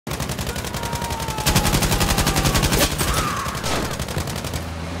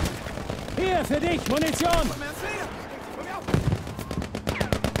Hier für dich, Munition!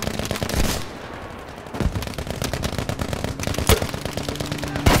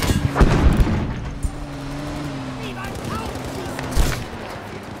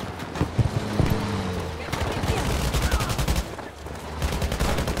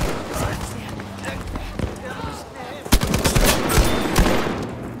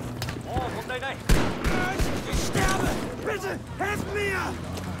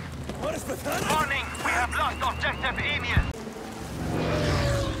 Warning, we have lost objective Emil.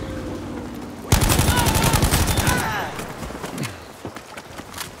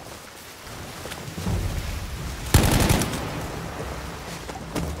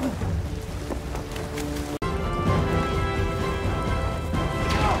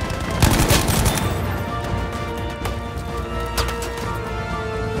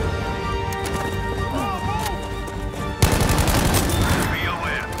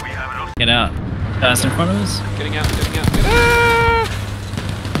 Get out. Guys in front of us. Getting out, getting out, getting out.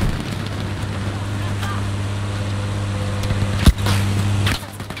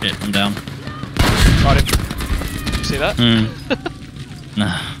 Shit, I'm down. Got him. You see that?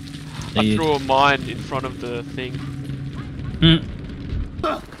 Nah. I threw a mine in front of the thing.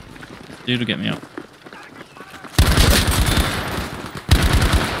 Dude will get me up.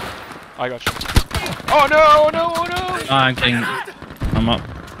 I got you. Oh no, oh no, oh no! I'm up.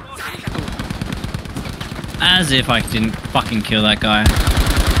 As if I didn't fucking kill that guy.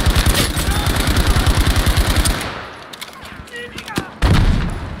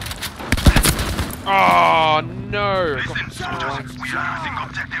 Oh no!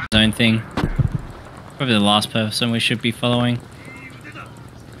 Zone thing. Probably the last person we should be following.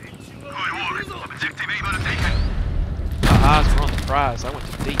 Ah, we're on the prize. I went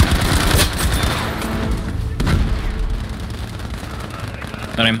to deep.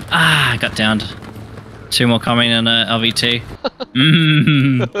 Got him. Ah, I got downed. 2 more coming in LVT.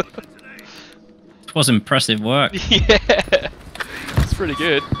 It was impressive work. Yeah, it's pretty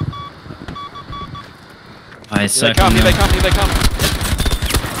good. They come, here they come, here they come.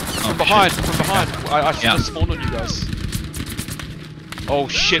 Oh, from behind, shit. from behind. I should have spawned on you guys. Oh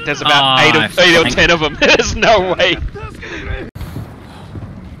shit, there's about 8 or 10 of them. There's no way.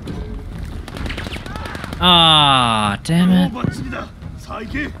 Ah, damn it.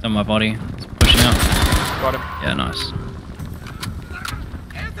 It's on my body. It's pushing up. Got him. Yeah, nice.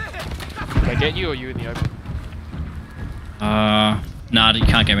 Did I get you or are you in the open? Nah, you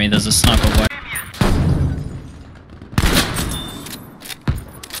can't get me. There's a sniper way.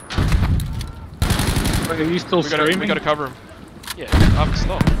 Are you still streaming? We gotta cover him. Yeah, I haven't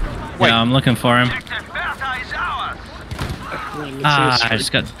stopped. Wait. Yeah, I'm looking for him. Ah, I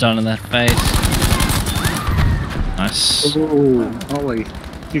just got done in that face. Nice. Oh, Ollie.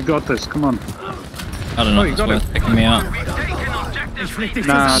 You got this, come on. I don't know if it's worth picking me up.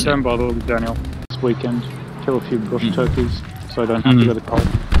 Nah, don't bother, Daniel. This weekend, kill a few bush turkeys, so I don't have to go to college.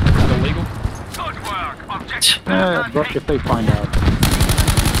 Is that illegal? Yeah, but if they find out.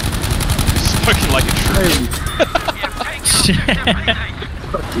 Spoken like a tree.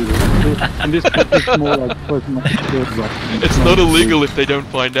 And this is more like personal field rock. It's not illegal if they don't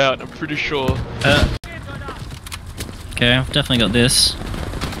find out, I'm pretty sure. Okay, I've definitely got this.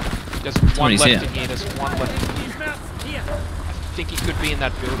 There's one Somebody's left here. in here, there's one left in here. I think he could be in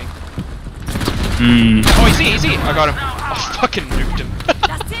that building. Oh, he's here! I got him. I fucking nuked him.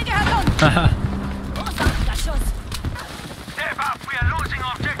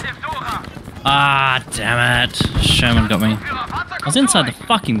 Ah, damn it. Sherman got me. I was inside the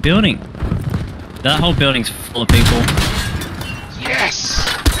fucking building. That whole building's full of people. Yes!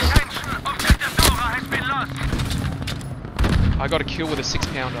 I got a kill with a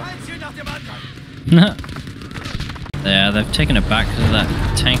 6-pounder. Yeah, they've taken it back because that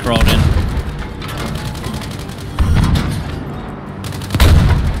tank rolled in.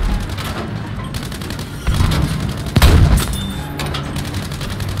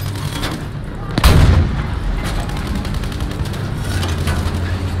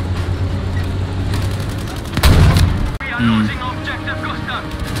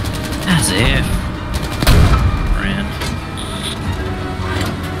 As if. Ran.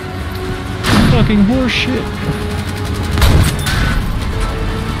 Fucking horseshit.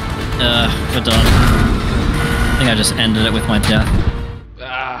 We're done. I think I just ended it with my death.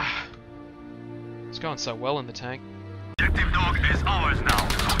 Ah. It's going so well in the tank. Objective dog is ours now,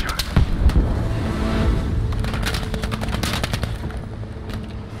 soldier.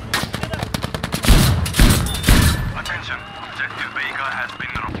 Attention, objective vehicle has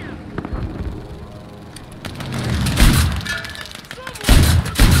been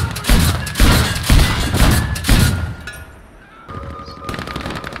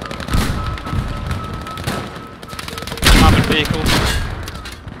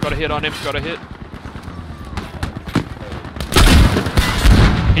Got a hit on him, got a hit.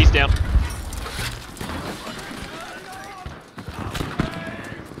 He's down.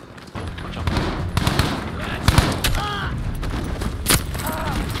 Jump.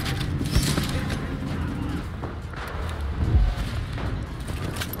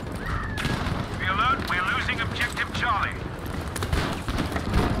 Be alert, we're losing objective Charlie.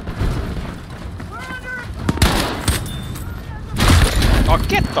 Oh,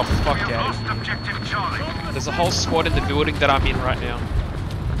 get the fuck We have out. lost objective Charlie. There's a whole squad in the building that I'm in right now.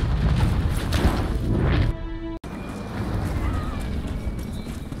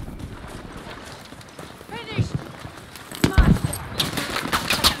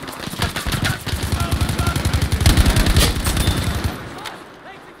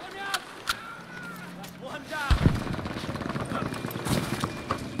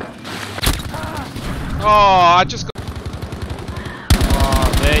 Oh, I just got...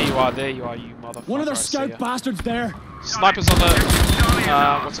 Oh, there you are, you motherfucker. One of their I see ya. scout bastards there. Snipers on the...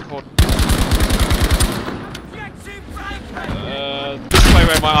 what's it called? This way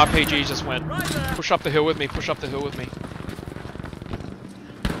where my RPG just went. Push up the hill with me, push up the hill with me.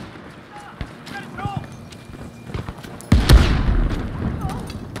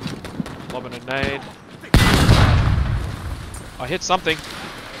 Lobbing a nade. I hit something.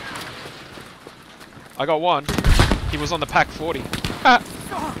 I got one. He was on the pack 40. Ah.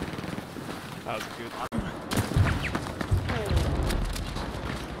 That was good.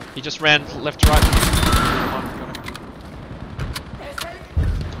 He just ran left to right.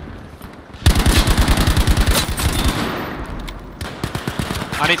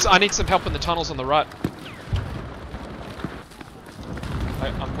 I need some help in the tunnels on the right.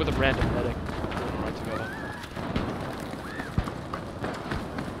 I'm with a random medic. We're right together.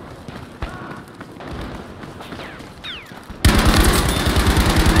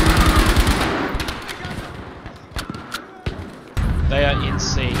 They are in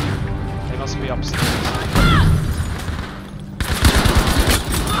C. They must be upstairs.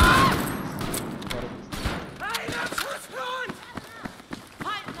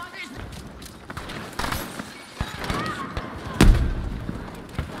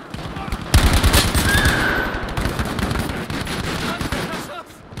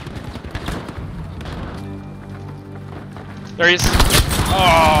 There he is.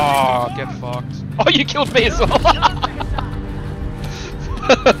 Oh, get fucked. Oh, you killed me as well.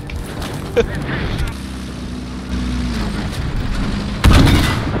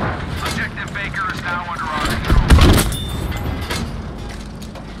 Objective Baker is now under our control.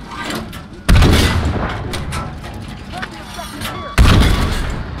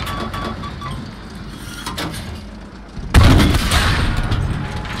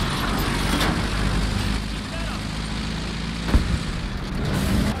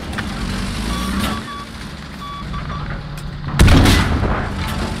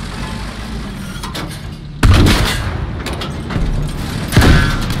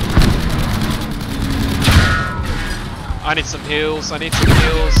 I need some heals, I need some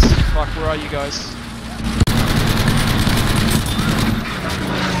heals. Fuck, where are you guys?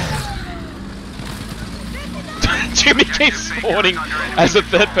 Jimmy keeps spawning as a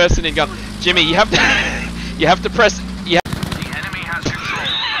third person in gun. Jimmy, you have to you have to press The enemy has control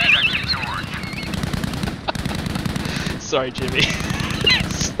of objective George. Sorry, Jimmy.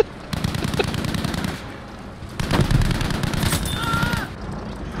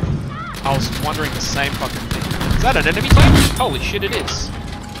 I was wondering the same fucking thing. Is that an enemy tank? Holy shit, it is.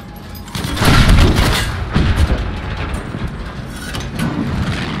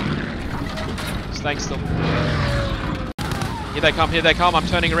 Staying still. Here they come, here they come. I'm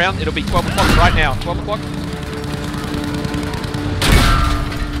turning around. It'll be 12 o'clock right now. 12 o'clock.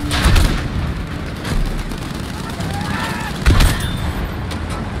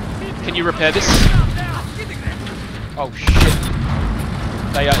 Can you repair this? Oh shit.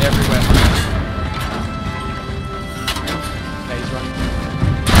 They are everywhere. Okay, he's running.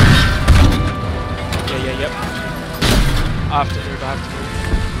 Yeah, yep. I have to move,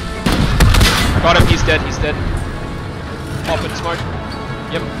 Got him, he's dead, he's dead. Pop and smoke.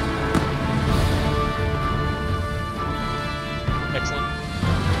 Yep. Excellent.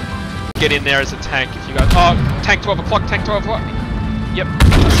 Get in there as a tank if you guys... Oh, tank 12 o'clock, tank 12 o'clock. Yep,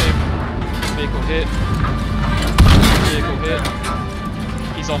 I see him. Vehicle hit. Vehicle hit.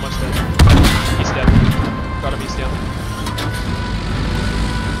 He's almost dead. He's dead. Got him, he's down.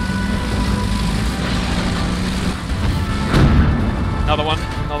 Another one,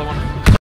 another one.